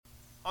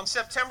On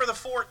September the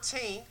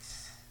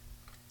 14th,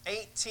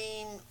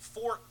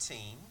 1814,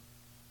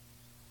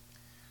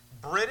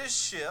 British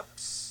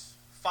ships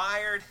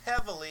fired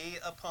heavily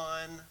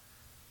upon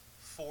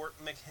Fort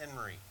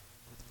McHenry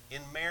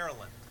in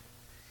Maryland.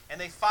 And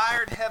they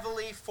fired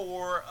heavily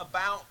for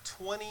about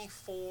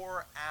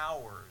 24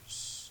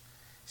 hours,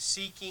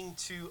 seeking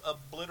to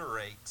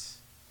obliterate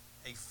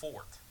a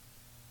fort.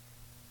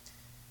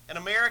 An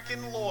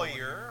American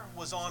lawyer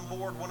was on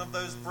board one of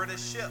those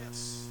British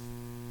ships.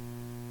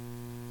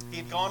 He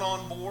had gone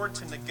on board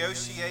to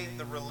negotiate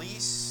the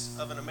release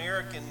of an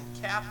American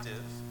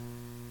captive,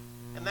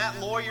 and that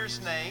lawyer's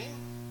name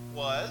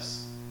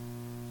was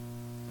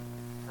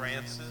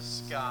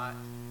Francis Scott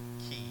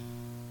Key.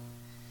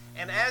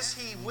 And as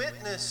he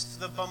witnessed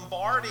the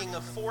bombarding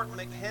of Fort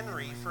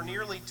McHenry for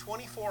nearly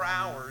 24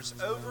 hours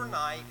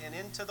overnight and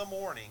into the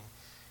morning,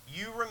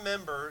 you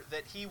remember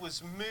that he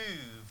was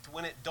moved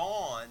when at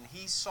dawn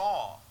he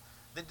saw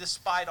that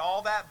despite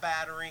all that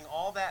battering,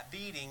 all that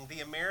beating, the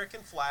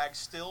American flag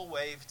still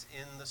waved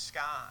in the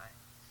sky.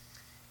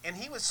 And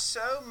he was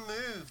so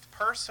moved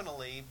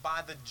personally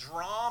by the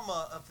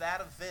drama of that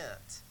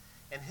event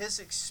and his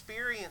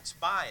experience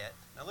by it.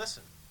 Now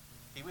listen,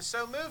 he was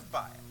so moved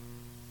by it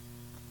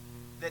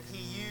that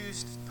he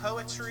used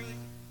poetry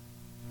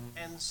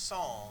and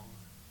song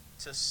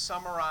to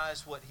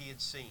summarize what he had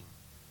seen.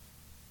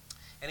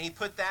 And he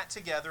put that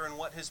together in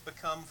what has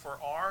become for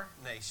our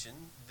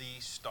nation the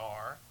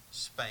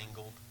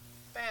Star-Spangled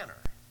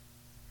Banner,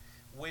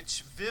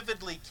 which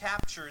vividly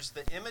captures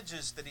the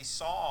images that he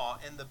saw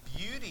and the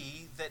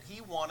beauty that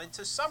he wanted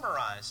to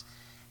summarize.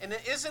 And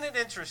isn't it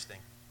interesting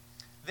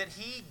that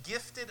he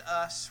gifted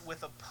us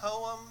with a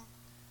poem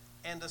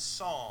and a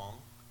song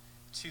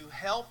to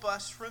help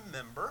us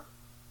remember,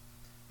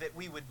 that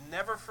we would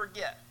never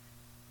forget,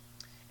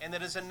 and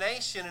that as a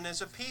nation and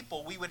as a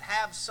people we would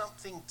have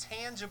something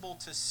tangible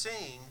to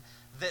sing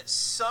that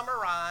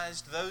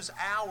summarized those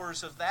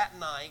hours of that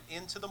night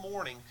into the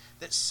morning,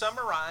 that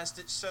summarized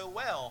it so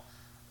well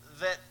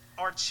that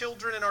our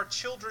children and our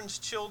children's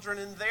children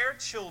and their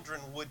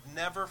children would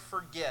never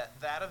forget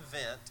that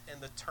event and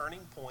the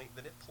turning point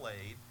that it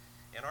played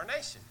in our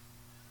nation.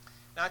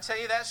 Now I tell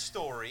you that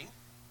story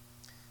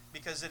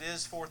because it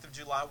is 4th of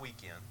July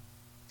weekend,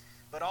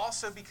 but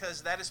also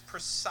because that is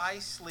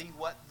precisely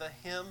what the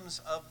hymns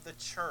of the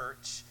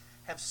church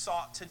have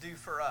sought to do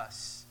for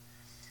us.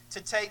 To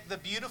take the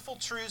beautiful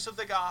truths of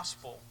the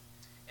gospel,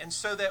 and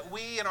so that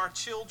we and our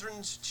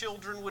children's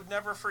children would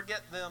never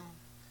forget them,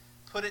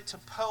 put it to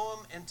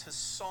poem and to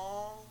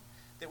song,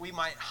 that we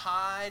might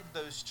hide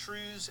those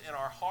truths in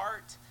our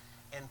heart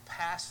and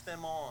pass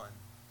them on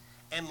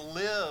and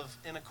live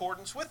in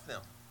accordance with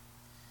them.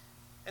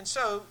 And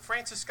so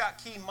Francis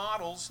Scott Key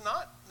models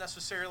not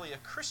necessarily a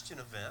Christian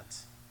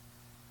event,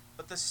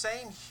 but the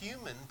same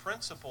human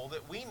principle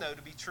that we know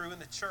to be true in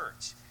the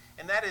church.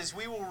 And that is,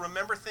 we will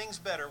remember things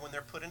better when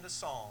they're put into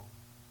song,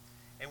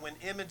 and when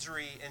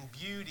imagery and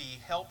beauty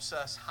helps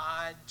us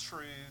hide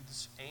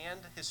truths and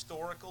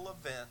historical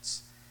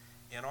events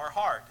in our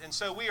heart. And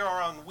so we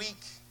are on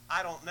week,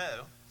 I don't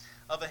know,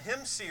 of a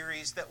hymn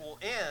series that will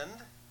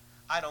end,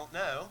 I don't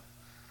know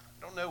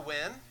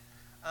when,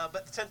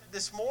 but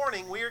this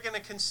morning we are going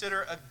to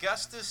consider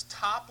Augustus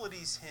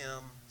Topladi's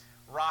hymn,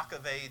 Rock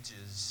of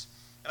Ages.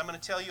 And I'm going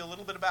to tell you a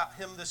little bit about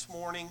him this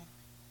morning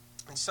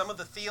and some of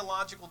the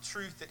theological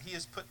truth that he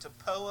has put to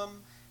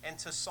poem and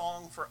to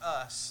song for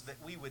us, that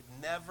we would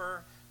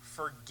never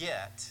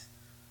forget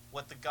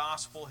what the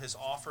gospel has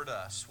offered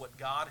us, what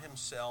God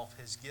himself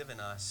has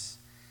given us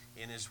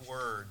in his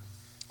word.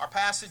 Our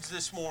passage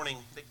this morning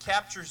that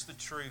captures the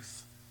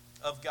truth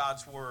of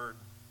God's word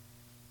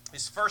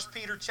is 1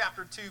 Peter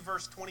chapter 2,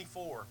 verse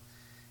 24.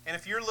 And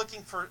if you're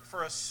looking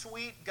for a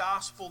sweet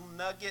gospel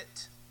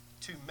nugget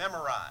to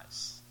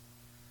memorize,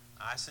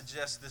 I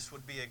suggest this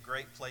would be a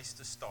great place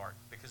to start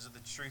because of the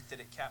truth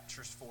that it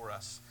captures for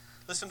us.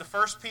 Listen to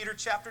 1 Peter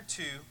chapter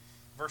 2,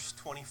 verse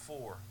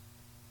 24.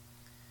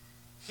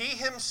 He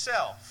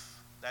himself,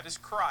 that is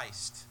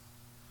Christ,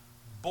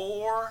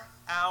 bore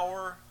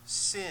our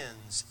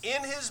sins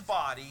in his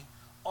body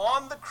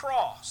on the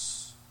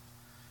cross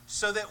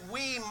so that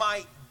we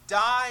might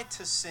die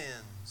to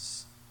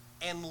sins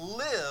and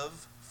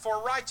live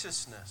for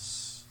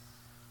righteousness.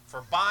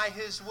 For by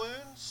his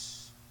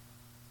wounds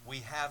we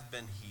have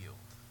been healed.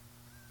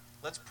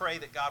 Let's pray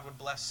that God would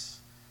bless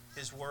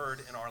his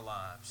word in our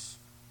lives.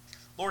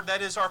 Lord,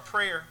 that is our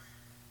prayer.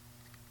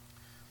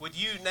 Would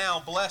you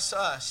now bless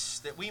us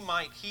that we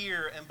might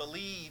hear and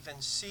believe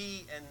and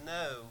see and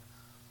know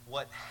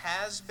what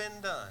has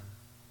been done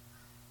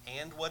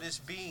and what is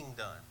being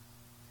done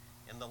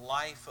in the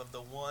life of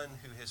the one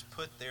who has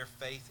put their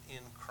faith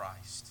in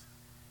Christ.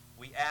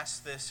 We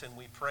ask this and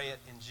we pray it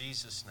in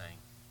Jesus' name.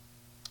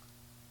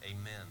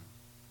 Amen.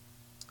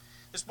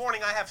 This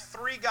morning I have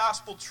 3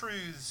 gospel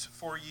truths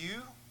for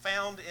you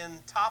found in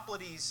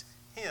Topladi's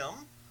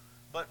hymn,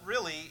 but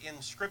really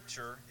in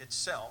Scripture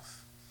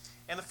itself.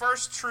 And the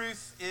first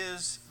truth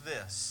is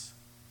this: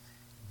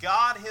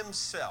 God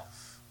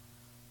himself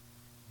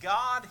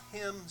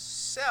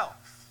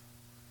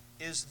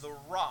is the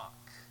rock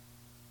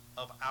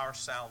of our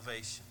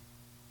salvation.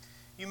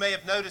 You may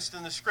have noticed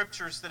in the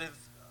scriptures that have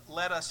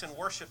led us in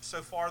worship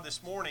so far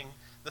this morning,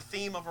 the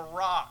theme of a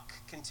rock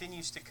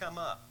continues to come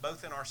up,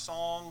 both in our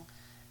song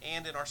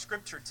and in our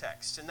scripture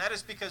text. And that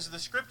is because the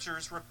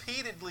scriptures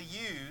repeatedly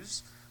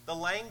use the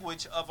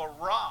language of a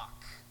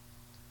rock,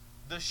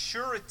 the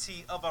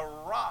surety of a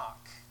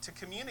rock, to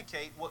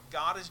communicate what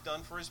God has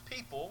done for his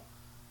people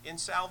in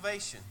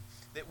salvation.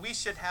 That we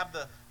should have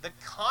the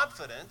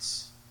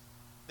confidence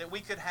that we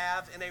could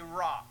have in a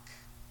rock.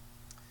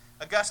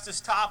 Augustus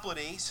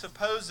Toplady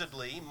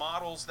supposedly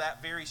models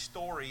that very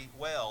story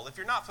well. If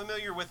you're not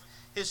familiar with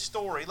his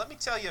story, let me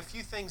tell you a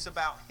few things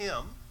about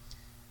him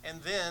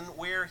and then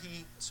where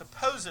he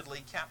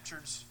supposedly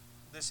captures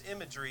this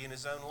imagery in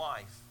his own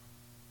life.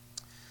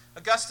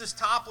 Augustus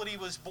Toplady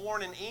was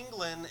born in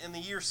England in the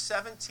year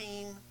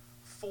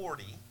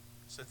 1740.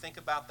 So think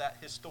about that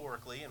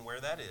historically and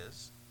where that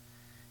is.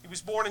 He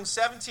was born in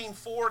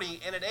 1740,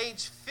 and at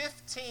age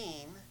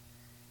 15,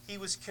 he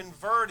was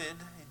converted,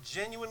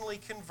 genuinely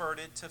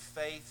converted to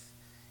faith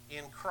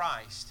in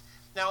Christ.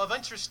 Now, of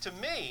interest to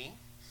me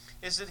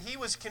is that he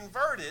was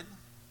converted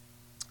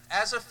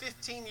as a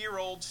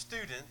 15-year-old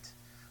student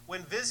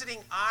when visiting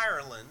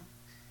Ireland,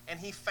 and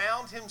he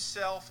found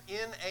himself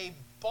in a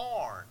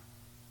barn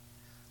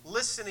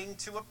listening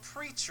to a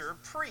preacher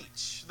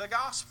preach the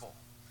gospel.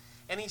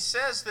 And he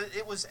says that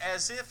it was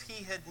as if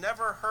he had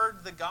never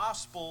heard the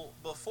gospel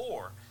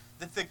before,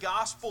 that the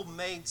gospel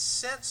made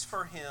sense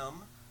for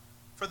him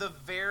for the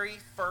very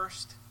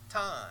first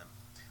time.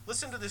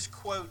 Listen to this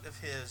quote of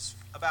his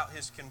about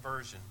his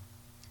conversion.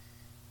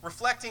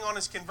 Reflecting on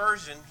his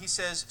conversion, he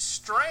says,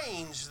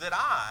 "Strange that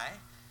I,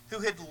 who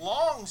had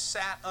long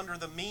sat under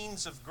the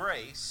means of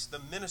grace, the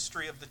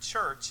ministry of the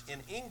church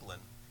in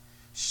England,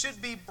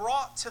 should be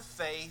brought to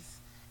faith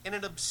in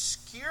an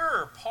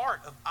obscure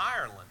part of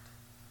Ireland,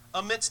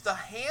 amidst a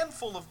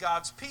handful of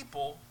God's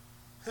people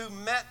who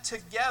met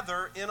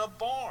together in a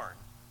barn,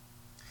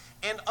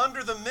 and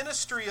under the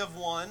ministry of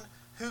one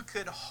who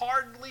could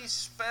hardly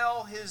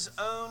spell his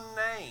own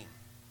name.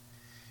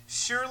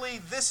 Surely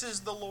this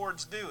is the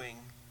Lord's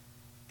doing,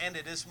 and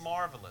it is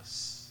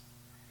marvelous."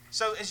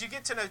 So as you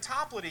get to know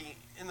Toplady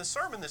in the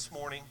sermon this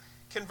morning,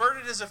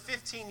 converted as a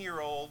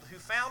 15-year-old who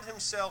found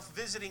himself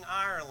visiting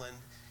Ireland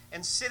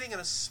and sitting in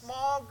a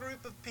small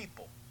group of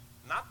people,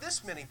 not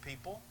this many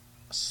people,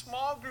 a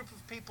small group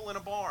of people in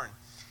a barn.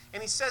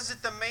 And he says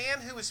that the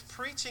man who was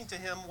preaching to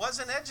him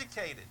wasn't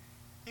educated.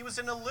 He was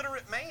an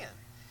illiterate man.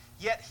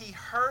 Yet he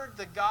heard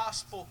the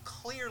gospel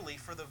clearly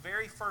for the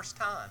very first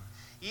time.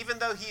 Even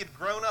though he had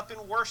grown up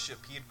in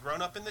worship, he had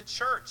grown up in the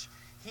church,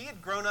 he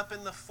had grown up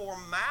in the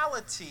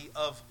formality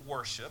of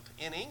worship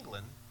in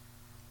England,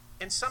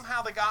 and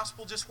somehow the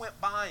gospel just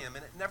went by him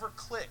and it never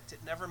clicked,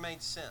 it never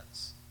made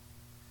sense.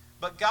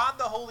 But God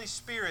the Holy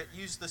Spirit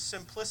used the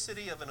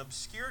simplicity of an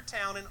obscure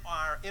town in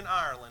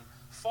Ireland,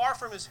 far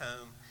from his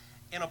home,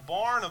 in a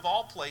barn of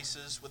all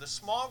places, with a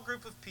small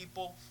group of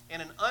people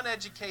and an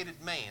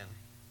uneducated man,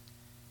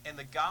 and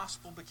the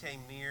gospel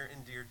became near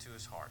and dear to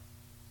his heart.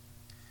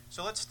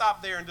 So let's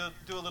stop there and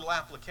do a little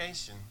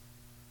application.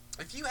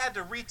 If you had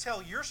to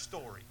retell your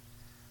story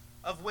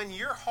of when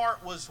your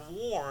heart was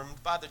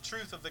warmed by the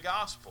truth of the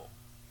gospel,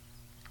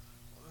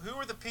 who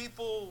are the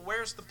people?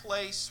 Where's the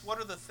place? What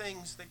are the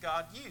things that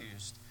God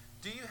used?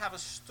 Do you have a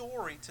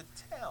story to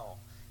tell?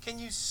 Can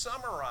you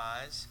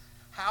summarize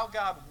how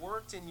God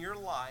worked in your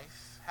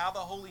life, how the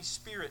Holy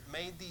Spirit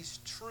made these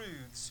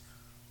truths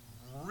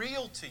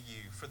real to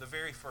you for the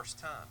very first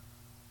time?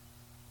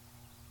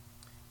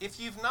 If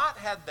you've not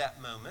had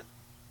that moment,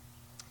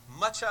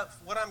 much of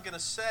what I'm going to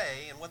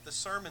say and what the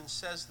sermon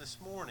says this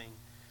morning,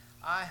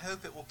 I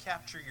hope it will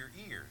capture your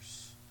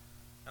ears.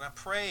 And I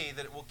pray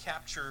that it will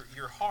capture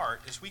your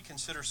heart as we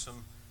consider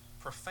some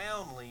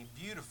profoundly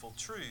beautiful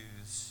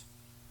truths.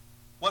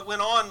 What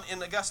went on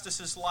in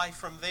Augustus's life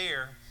from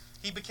there,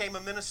 he became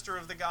a minister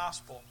of the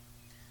gospel.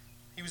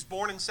 He was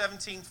born in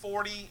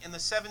 1740. In the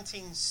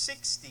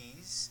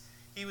 1760s,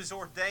 he was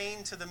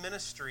ordained to the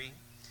ministry.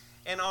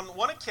 And on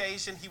one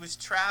occasion, he was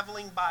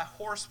traveling by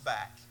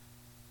horseback.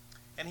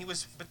 And he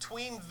was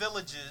between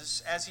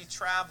villages as he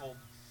traveled.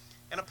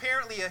 And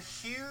apparently a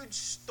huge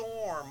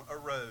storm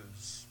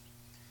arose.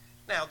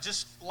 Now,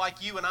 just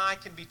like you and I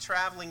can be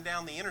traveling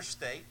down the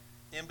interstate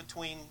in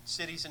between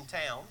cities and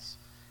towns,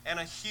 and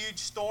a huge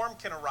storm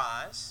can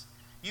arise.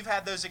 You've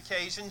had those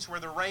occasions where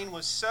the rain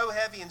was so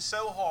heavy and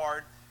so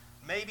hard,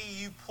 maybe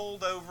you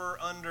pulled over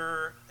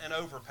under an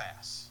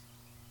overpass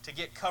to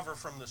get cover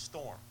from the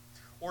storm.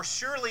 Or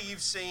surely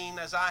you've seen,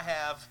 as I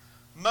have,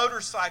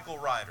 motorcycle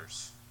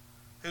riders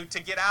who,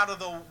 to get out of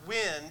the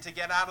wind, to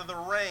get out of the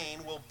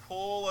rain, will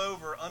pull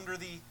over under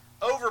the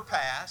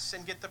overpass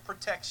and get the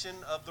protection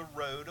of the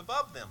road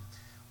above them.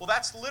 Well,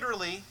 that's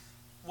literally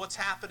what's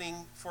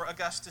happening for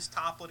Augustus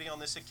Toplady on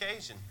this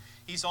occasion.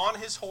 He's on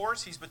his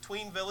horse, he's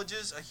between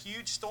villages, a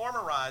huge storm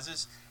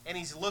arises, and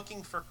he's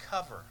looking for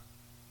cover.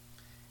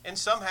 And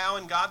somehow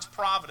in God's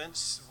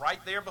providence,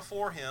 right there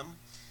before him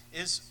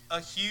is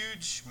a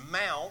huge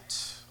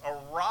mount, a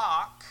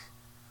rock,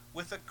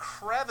 with a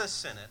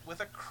crevice in it,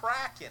 with a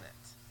crack in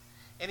it.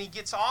 And he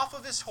gets off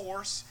of his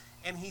horse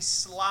and he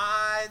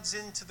slides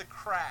into the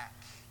crack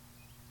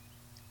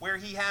where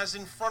he has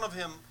in front of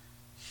him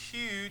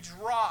huge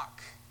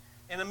rock,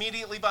 and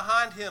immediately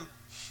behind him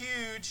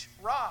huge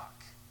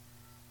rock.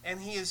 And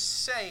he is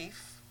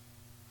safe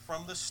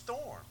from the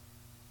storm.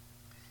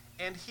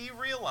 And he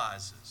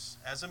realizes,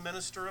 as a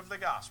minister of the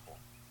gospel,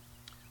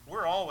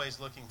 we're always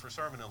looking for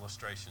sermon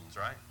illustrations,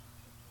 right?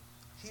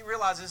 He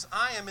realizes,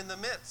 I am in the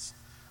midst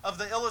of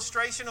the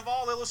illustration of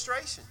all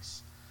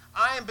illustrations.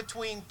 I am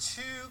between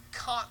two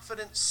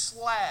confident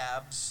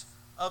slabs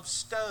of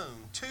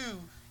stone,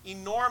 two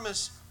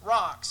enormous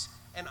rocks,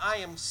 and I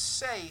am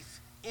safe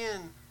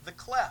in the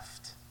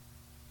cleft.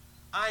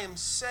 I am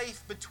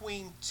safe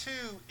between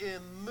two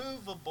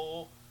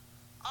immovable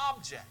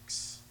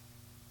objects.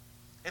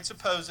 And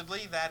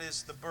supposedly that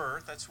is the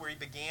birth, that's where he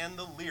began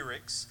the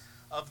lyrics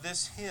of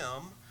this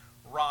hymn,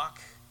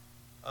 Rock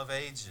of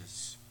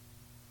Ages.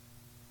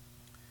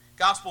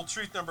 Gospel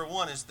truth number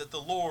one is that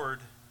the Lord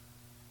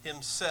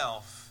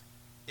himself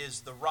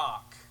is the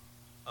rock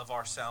of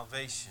our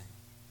salvation.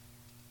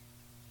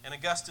 And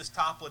Augustus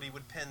Toplady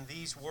would pen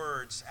these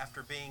words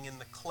after being in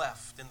the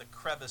cleft, in the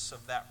crevice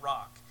of that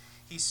rock.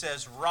 He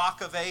says,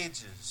 Rock of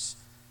Ages,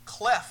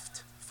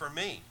 cleft for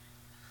me.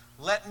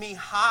 Let me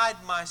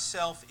hide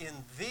myself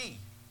in thee.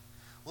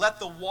 Let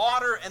the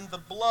water and the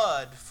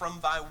blood from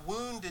thy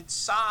wounded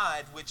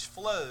side which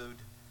flowed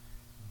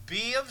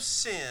be of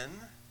sin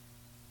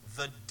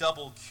the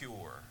double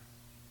cure.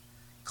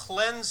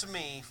 Cleanse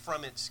me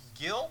from its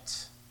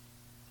guilt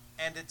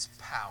and its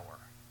power.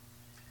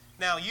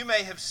 Now, you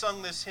may have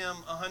sung this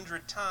hymn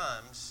 100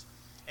 times,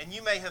 and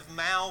you may have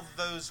mouthed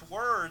those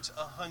words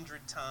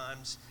 100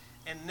 times,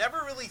 and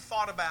never really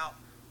thought about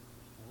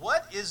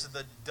what is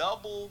the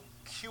double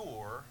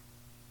cure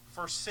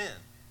for sin.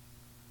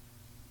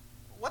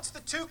 What's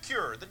the two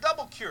cure, the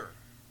double cure?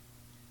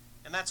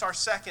 And that's our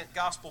second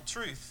gospel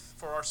truth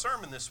for our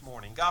sermon this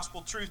morning.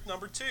 Gospel truth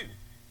number 2.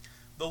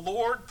 The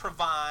Lord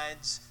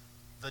provides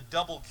the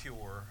double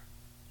cure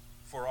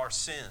for our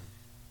sin.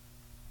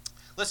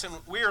 Listen,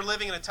 we are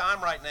living in a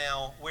time right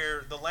now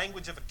where the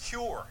language of a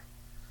cure,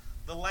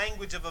 the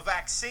language of a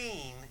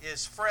vaccine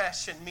is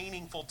fresh and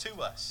meaningful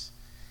to us.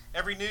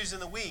 Every news in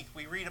the week,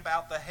 we read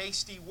about the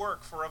hasty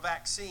work for a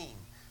vaccine,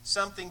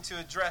 something to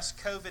address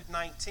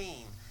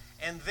COVID-19.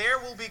 And there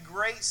will be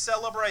great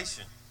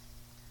celebration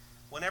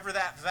whenever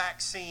that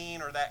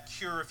vaccine or that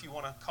cure, if you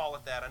want to call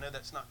it that. I know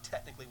that's not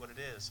technically what it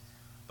is.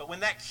 But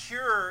when that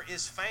cure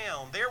is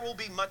found, there will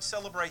be much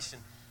celebration,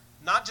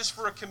 not just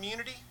for a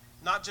community,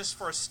 not just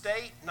for a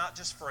state, not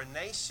just for a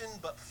nation,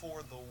 but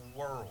for the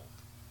world.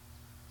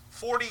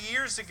 40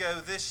 years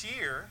ago this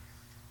year,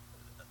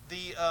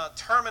 the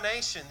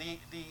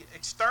the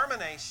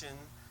extermination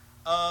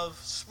of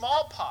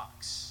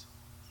smallpox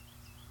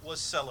was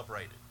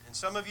celebrated. And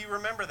some of you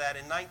remember that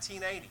in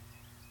 1980,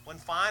 when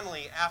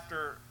finally,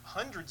 after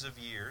hundreds of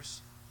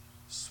years,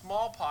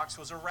 smallpox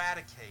was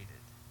eradicated.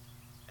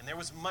 And there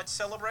was much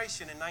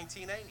celebration in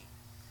 1980.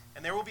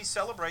 And there will be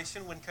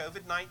celebration when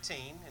COVID-19,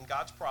 in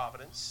God's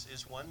providence,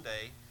 is one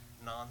day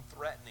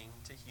non-threatening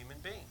to human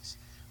beings.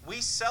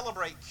 We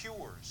celebrate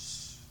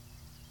cures.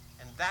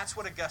 And that's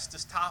what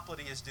Augustus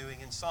Toplady is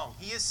doing in song.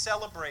 He is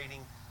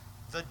celebrating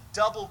the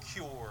double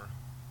cure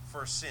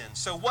for sin.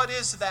 So what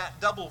is that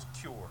double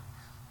cure?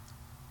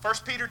 1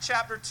 Peter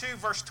chapter 2,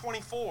 verse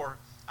 24,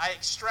 I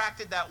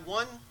extracted that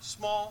one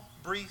small,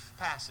 brief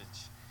passage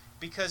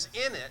because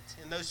in it,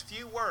 in those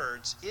few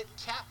words, it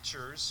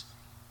captures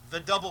the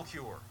double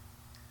cure.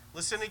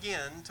 Listen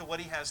again to what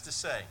he has to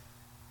say.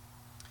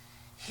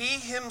 He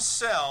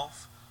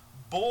himself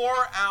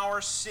bore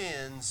our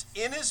sins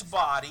in his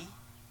body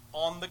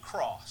on the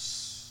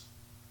cross,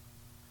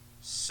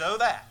 so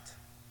that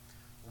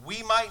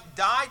we might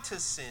die to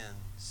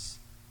sins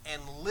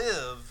and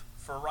live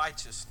for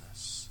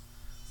righteousness.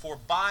 For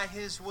by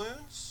his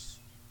wounds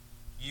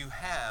you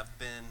have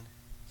been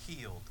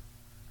healed.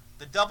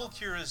 The double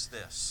cure is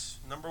this.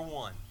 Number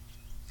 1,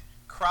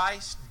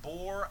 Christ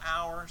bore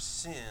our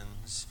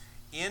sins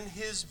in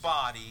his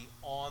body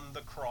on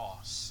the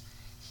cross.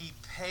 He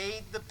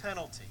paid the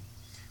penalty,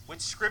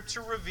 which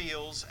Scripture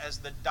reveals as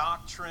the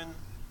doctrine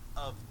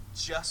of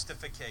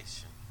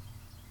justification.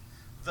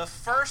 The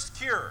first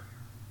cure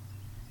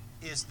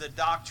is the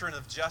doctrine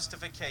of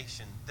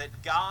justification,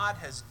 that God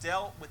has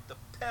dealt with the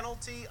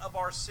penalty of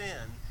our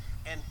sin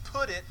and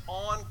put it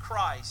on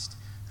Christ,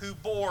 who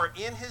bore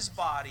in his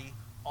body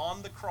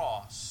on the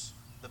cross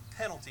the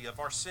penalty of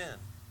our sin.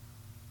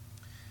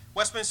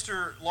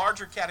 Westminster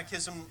Larger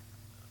Catechism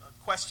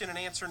question and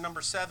answer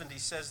number 70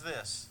 says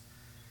this.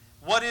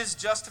 What is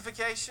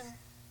justification?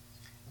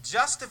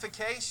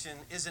 Justification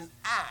is an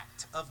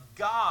act of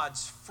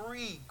God's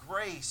free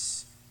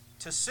grace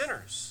to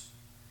sinners,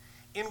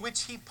 in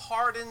which he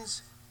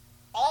pardons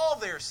all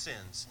their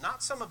sins,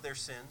 not some of their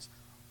sins,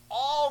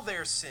 all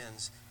their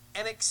sins,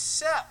 and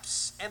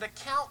accepts and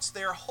accounts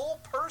their whole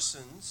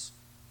persons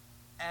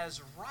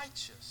as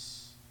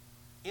righteous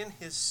in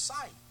his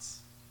sight.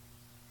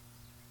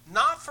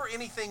 not for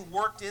anything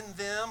worked in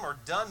them or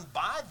done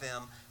by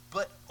them,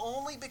 but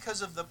only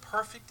because of the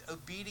perfect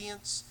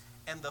obedience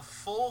and the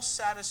full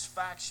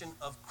satisfaction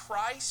of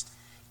Christ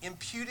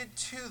imputed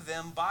to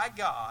them by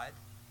God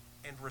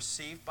and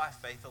received by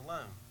faith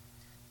alone.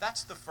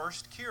 That's the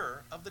first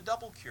cure of the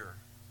double cure.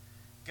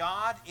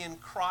 God in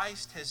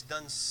Christ has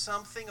done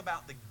something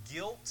about the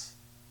guilt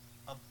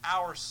of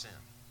our sin.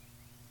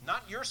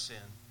 Not your sin,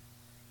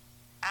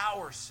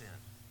 our sin.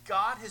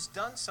 God has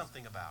done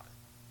something about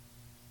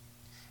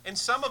it. And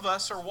some of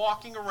us are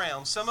walking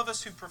around, some of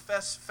us who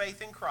profess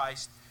faith in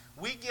Christ,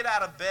 we get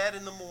out of bed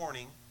in the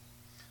morning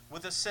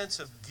with a sense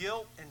of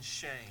guilt and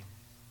shame,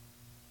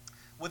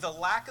 with a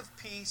lack of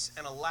peace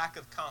and a lack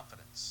of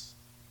confidence.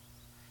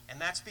 And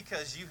that's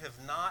because you have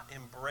not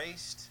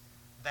embraced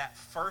that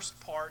first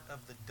part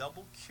of the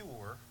double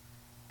cure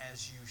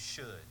as you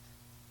should.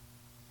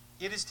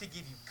 It is to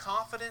give you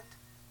confident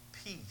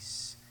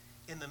peace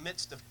in the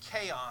midst of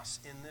chaos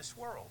in this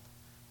world.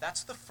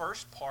 That's the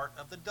first part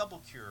of the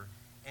double cure,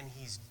 and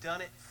he's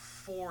done it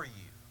for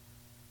you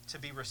to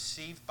be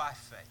received by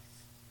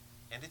faith.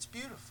 And it's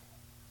beautiful.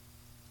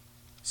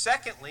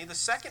 Secondly, the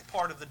second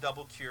part of the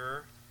double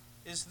cure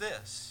is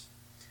this: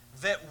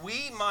 that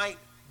we might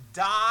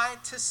die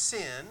to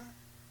sin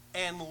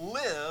and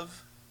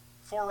live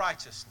for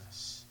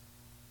righteousness.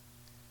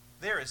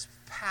 There is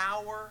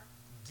power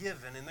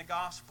given in the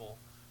gospel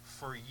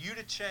for you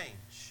to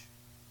change,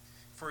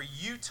 for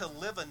you to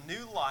live a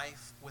new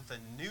life with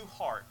a new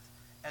heart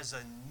as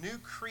a new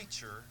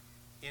creature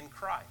in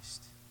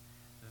Christ.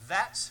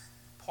 That's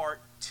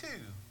part 2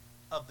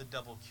 of the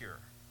double cure.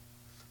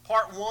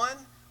 Part 1,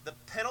 the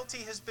penalty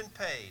has been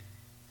paid.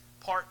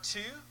 Part 2,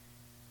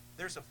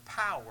 there's a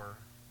power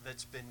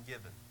that's been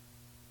given.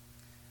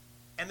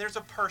 And there's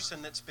a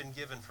person that's been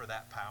given for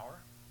that power.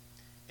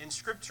 And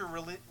Scripture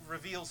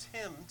reveals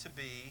him to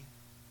be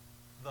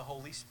the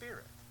Holy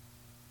Spirit.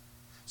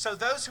 So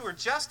those who are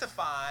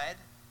justified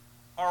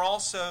are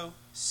also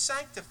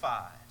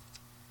sanctified.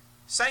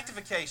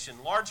 Sanctification,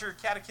 larger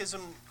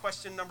catechism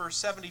question number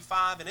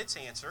 75 and its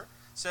answer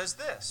says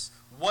this: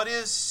 what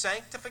is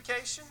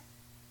sanctification?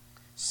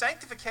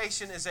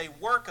 Sanctification is a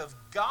work of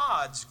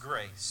God's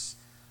grace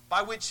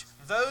by which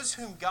those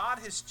whom God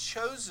has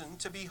chosen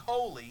to be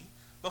holy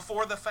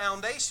before the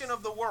foundation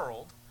of the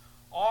world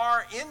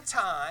are in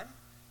time,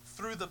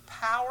 through the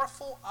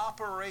powerful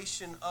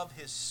operation of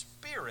His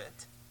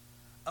Spirit,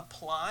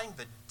 applying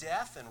the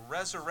death and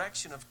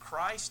resurrection of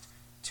Christ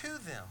to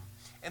them.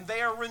 And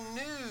they are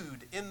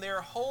renewed in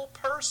their whole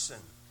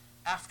person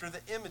after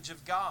the image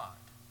of God.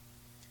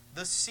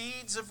 The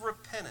seeds of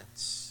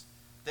repentance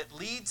that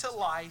lead to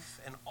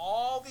life and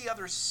all the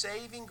other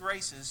saving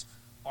graces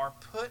are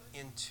put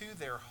into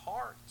their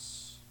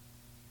hearts.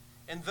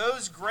 And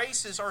those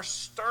graces are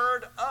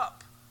stirred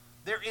up,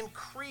 they're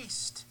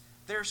increased,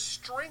 they're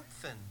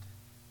strengthened,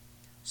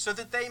 so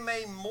that they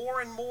may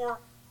more and more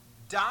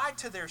die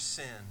to their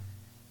sin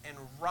and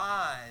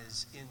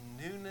rise in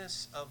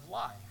newness of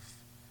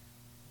life.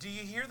 Do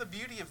you hear the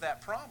beauty of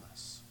that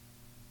promise?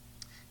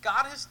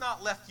 God has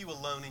not left you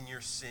alone in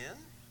your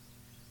sin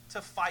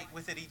to fight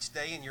with it each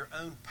day in your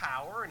own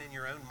power and in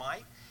your own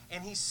might.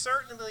 And He's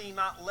certainly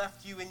not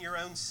left you in your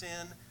own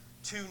sin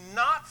to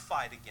not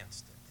fight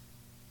against it.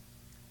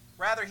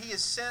 Rather, He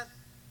has sent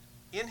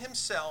in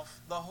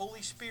Himself the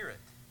Holy Spirit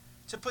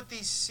to put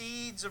these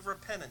seeds of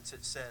repentance,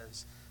 it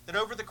says, that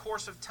over the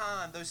course of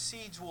time, those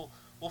seeds will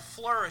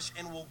flourish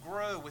and will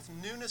grow with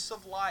newness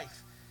of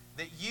life,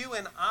 that you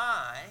and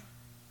I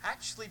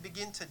actually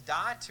begin to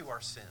die to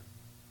our sin.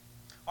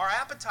 Our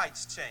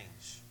appetites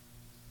change.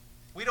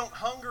 We don't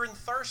hunger and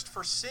thirst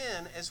for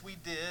sin as we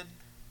did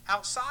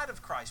outside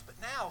of Christ. But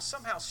now,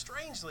 somehow,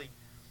 strangely,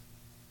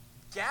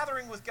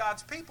 gathering with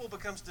God's people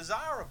becomes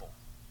desirable.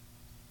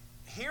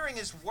 Hearing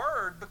His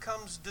word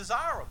becomes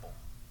desirable.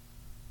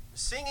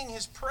 Singing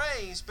His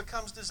praise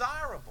becomes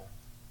desirable.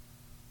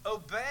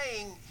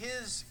 Obeying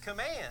His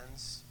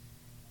commands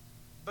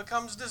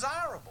becomes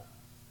desirable.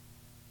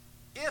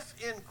 If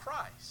in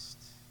Christ.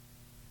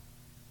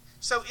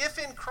 So if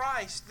in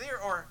Christ, there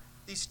are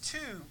these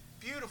two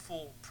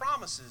beautiful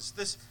promises,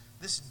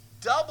 this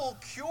double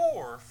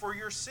cure for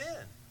your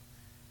sin,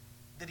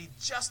 that He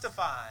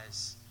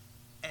justifies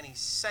and He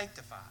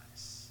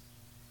sanctifies.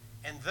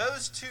 And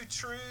those two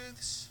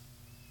truths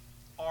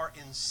are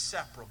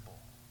inseparable.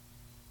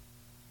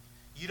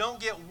 You don't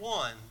get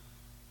one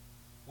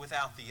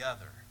without the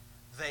other.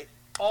 They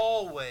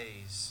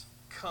always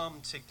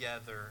come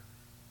together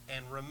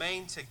and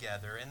remain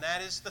together. And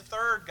that is the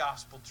third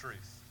gospel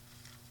truth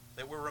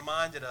that we're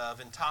reminded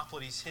of in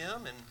Topladi's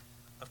hymn and,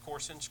 of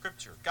course, in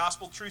Scripture.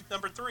 Gospel truth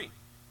number 3.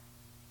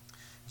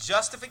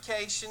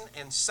 Justification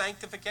and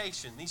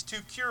sanctification, these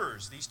two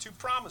cures, these two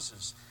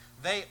promises,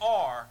 they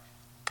are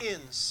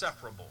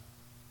inseparable.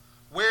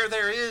 Where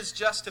there is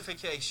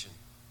justification,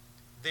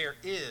 there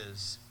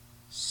is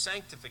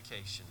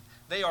sanctification.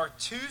 They are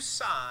two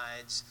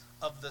sides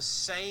of the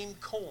same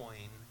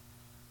coin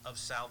of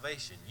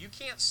salvation. You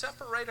can't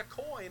separate a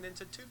coin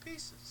into two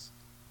pieces.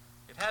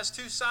 It has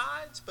two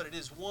sides, but it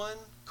is one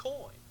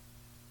coin.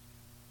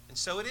 And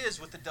so it is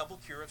with the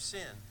double cure of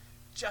sin.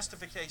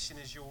 Justification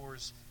is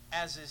yours,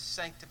 as is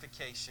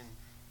sanctification,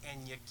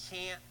 and you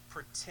can't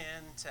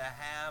pretend to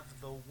have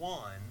the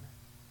one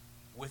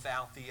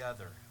without the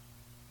other.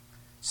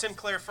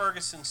 Sinclair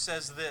Ferguson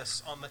says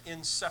this on the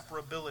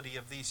inseparability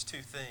of these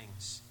two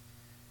things.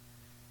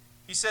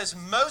 He says,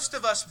 most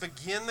of us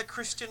begin the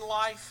Christian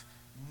life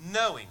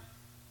knowing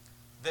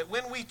that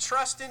when we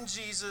trust in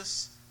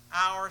Jesus,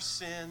 our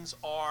sins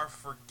are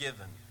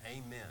forgiven.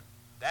 Amen.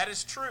 That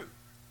is true.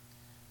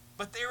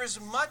 But there is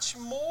much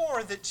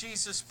more that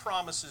Jesus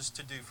promises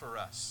to do for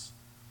us.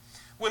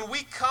 When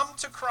we come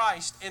to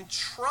Christ and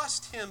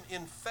trust Him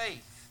in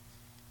faith,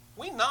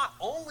 we not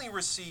only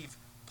receive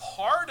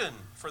pardon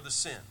for the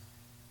sin,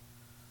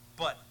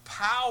 but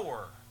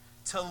power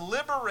to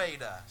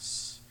liberate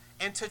us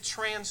and to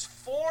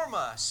transform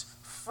us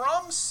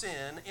from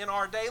sin in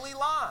our daily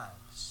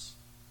lives.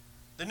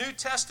 The New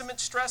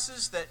Testament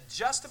stresses that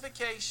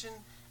justification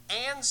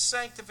and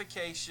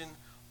sanctification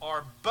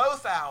are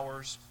both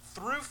ours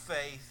through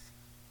faith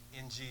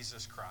in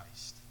Jesus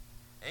Christ.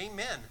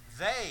 Amen.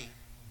 They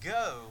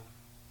go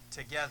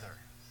together.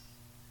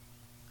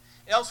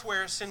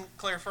 Elsewhere,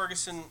 Sinclair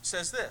Ferguson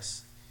says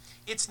this: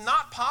 it's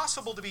not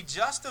possible to be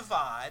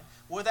justified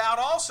without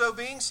also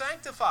being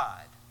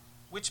sanctified,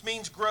 which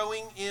means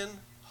growing in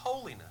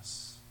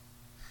holiness.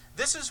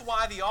 This is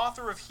why the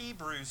author of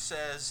Hebrews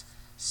says,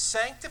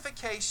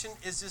 sanctification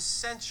is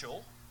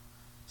essential,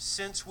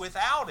 since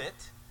without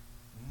it,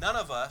 none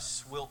of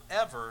us will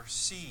ever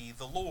see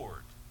the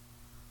Lord.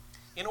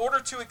 In order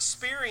to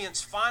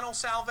experience final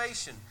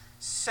salvation,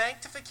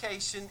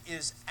 sanctification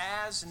is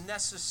as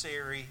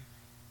necessary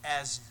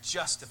as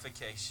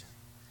justification.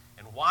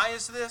 And why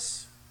is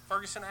this?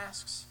 Ferguson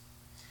asks.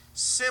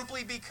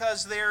 Simply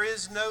because there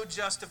is no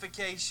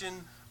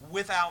justification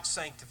without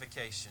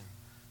sanctification.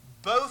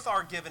 Both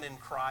are given in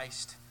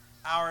Christ.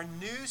 Our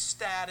new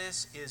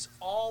status is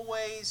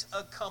always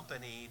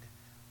accompanied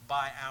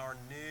by our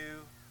new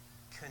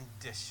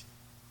condition.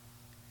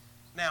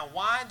 Now,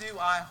 why do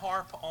I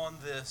harp on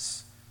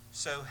this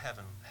so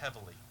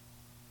heavily?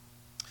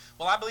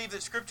 Well, I believe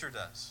that Scripture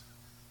does.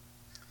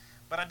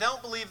 But I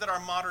don't believe that our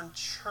modern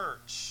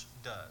church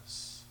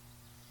does.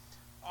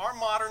 Our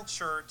modern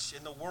church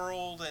in the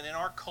world and in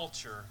our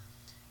culture,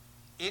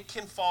 it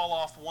can fall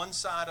off one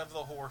side of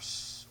the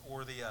horse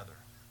or the other.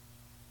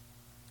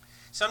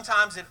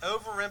 Sometimes it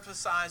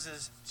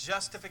overemphasizes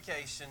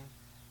justification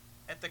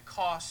at the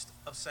cost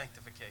of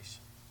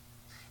sanctification.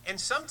 And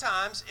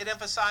sometimes it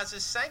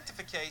emphasizes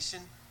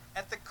sanctification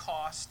at the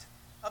cost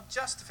of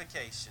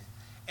justification.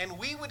 And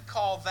we would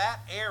call that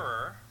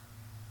error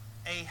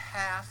a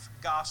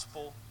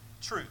half-gospel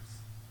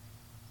truth.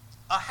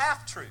 A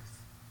half-truth.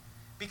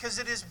 Because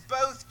it is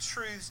both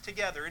truths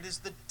together. It is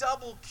the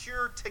double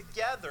cure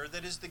together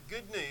that is the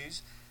good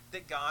news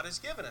that God has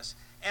given us.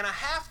 And a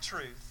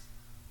half-truth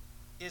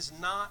is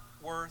not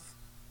worth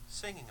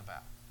singing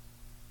about.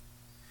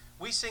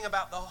 We sing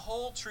about the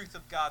whole truth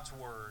of God's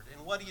Word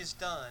and what He has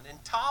done.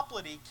 And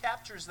Toplady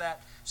captures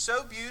that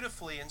so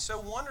beautifully and so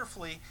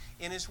wonderfully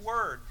in his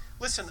Word.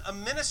 Listen, a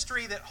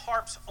ministry that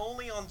harps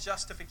only on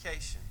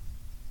justification,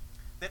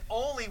 that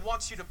only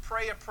wants you to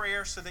pray a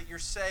prayer so that you're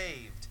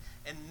saved,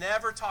 and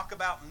never talk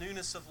about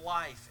newness of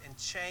life and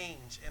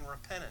change and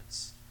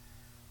repentance.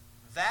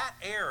 That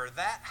error,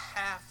 that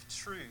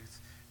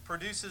half-truth,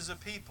 produces a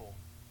people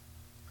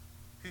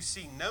who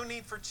see no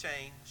need for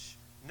change,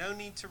 no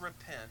need to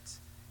repent,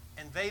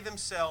 and they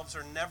themselves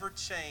are never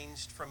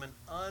changed from an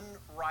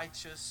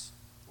unrighteous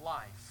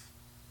life.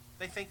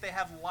 They think they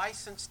have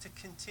license to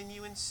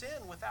continue in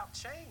sin without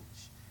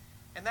change.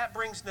 And that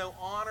brings no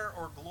honor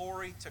or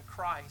glory to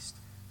Christ,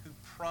 who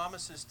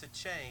promises to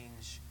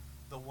change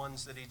the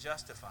ones that He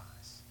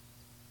justifies.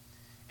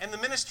 And the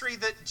ministry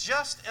that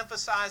just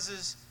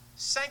emphasizes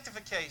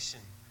sanctification,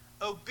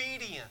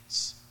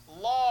 obedience,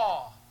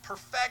 law,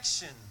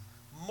 perfection,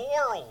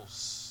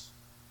 morals,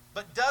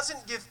 but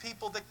doesn't give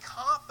people the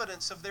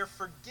confidence of their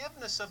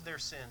forgiveness of their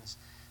sins.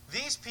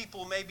 These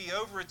people may be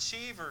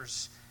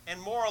overachievers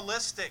and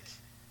moralistic,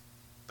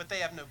 but they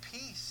have no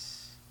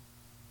peace.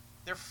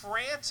 They're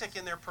frantic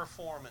in their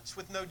performance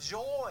with no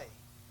joy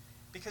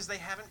because they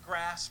haven't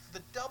grasped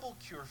the double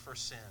cure for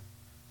sin.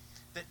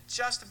 That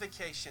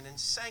justification and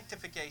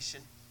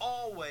sanctification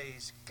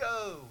always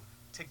go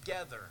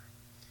together.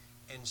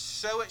 And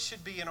so it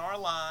should be in our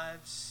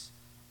lives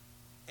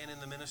and in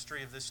the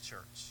ministry of this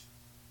church.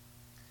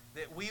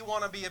 That we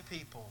want to be a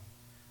people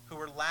who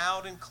are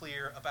loud and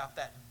clear about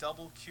that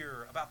double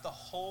cure, about the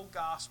whole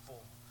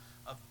gospel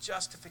of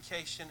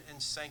justification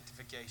and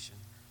sanctification.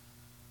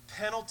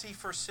 Penalty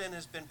for sin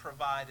has been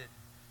provided.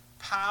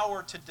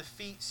 Power to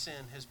defeat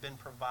sin has been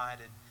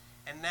provided.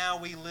 And now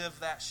we live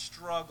that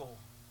struggle,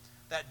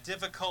 that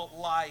difficult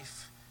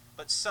life,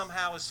 but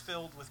somehow is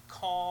filled with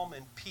calm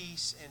and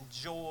peace and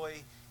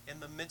joy in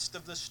the midst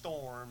of the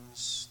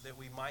storms that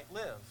we might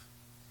live.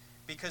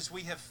 Because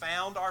we have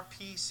found our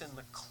peace in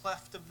the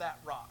cleft of that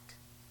rock,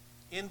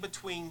 in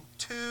between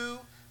two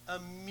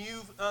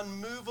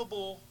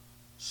unmovable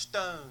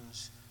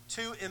stones,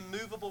 two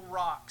immovable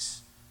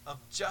rocks of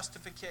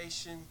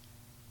justification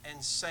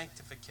and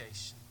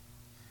sanctification.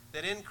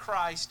 That in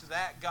Christ,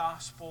 that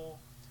gospel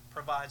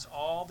provides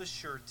all the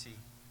surety,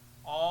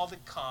 all the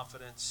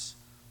confidence,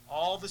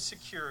 all the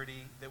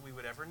security that we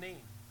would ever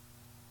need.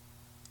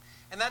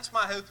 And that's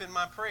my hope and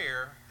my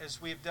prayer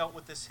as we have dealt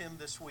with this hymn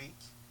this week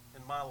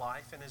in my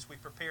life and as we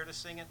prepare to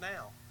sing it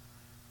now.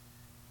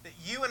 That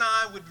you and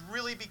I would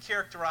really be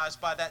characterized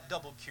by that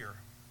double cure.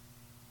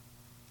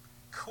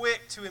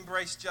 Quick to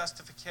embrace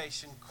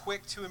justification,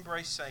 quick to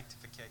embrace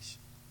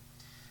sanctification.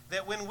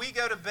 That when we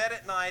go to bed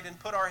at night and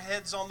put our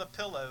heads on the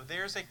pillow,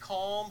 there's a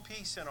calm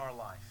peace in our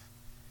life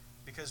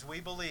because we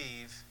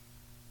believe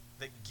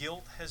that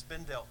guilt has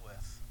been dealt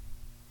with.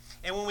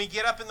 And when we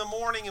get up in the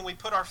morning and we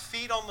put our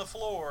feet on the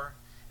floor,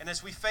 and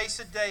as we face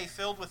a day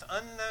filled with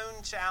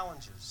unknown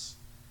challenges,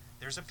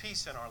 there's a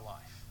peace in our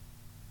life.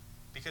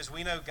 Because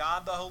we know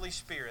God the Holy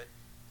Spirit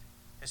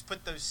has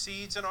put those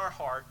seeds in our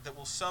heart that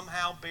will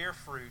somehow bear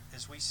fruit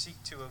as we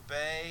seek to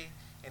obey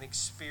and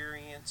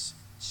experience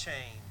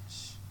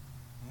change.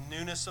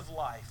 Newness of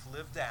life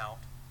lived out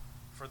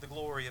for the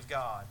glory of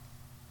God.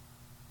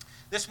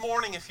 This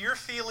morning, if you're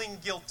feeling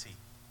guilty,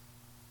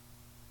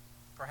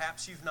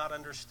 perhaps you've not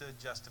understood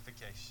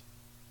justification.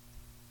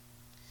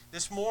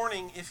 This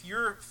morning, if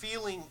you're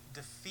feeling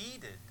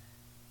defeated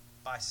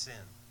by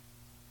sin,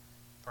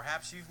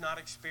 perhaps you've not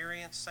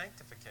experienced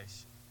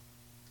sanctification.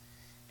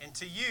 And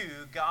to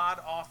you, God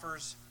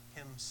offers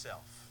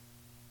himself.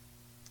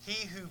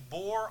 He who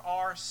bore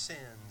our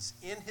sins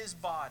in his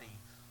body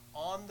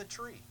on the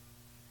tree,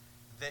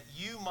 that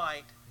you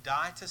might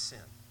die to sin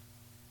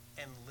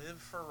and live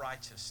for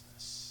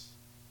righteousness.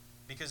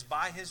 Because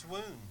by his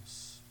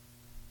wounds,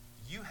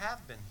 you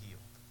have been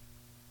healed.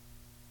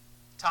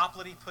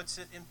 Toplady puts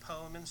it in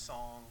poem and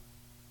song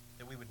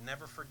that we would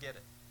never forget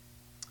it.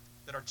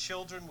 That our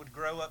children would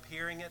grow up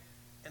hearing it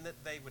and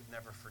that they would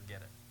never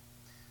forget it.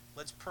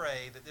 Let's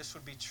pray that this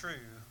would be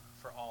true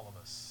for all of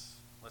us.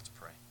 Let's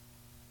pray.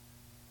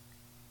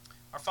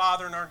 Our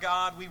Father and our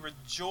God, we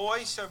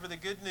rejoice over the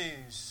good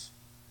news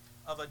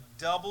of a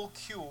double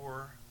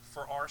cure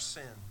for our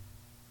sin.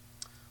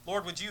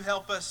 Lord, would you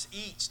help us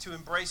each to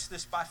embrace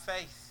this by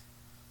faith,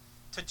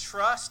 to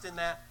trust in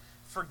that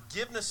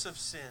forgiveness of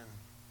sin,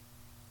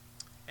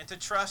 and to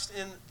trust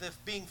in the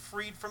being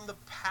freed from the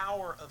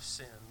power of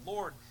sin.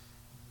 Lord,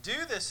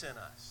 do this in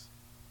us.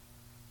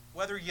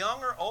 Whether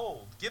young or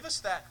old, give us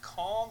that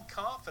calm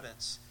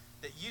confidence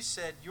that you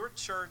said your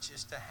church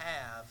is to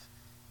have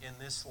in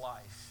this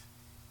life.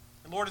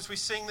 And Lord, as we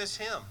sing this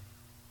hymn,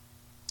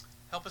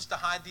 help us to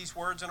hide these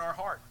words in our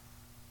heart,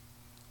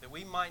 that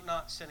we might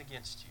not sin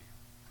against you.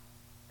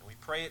 And we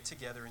pray it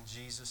together in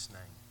Jesus'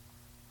 name.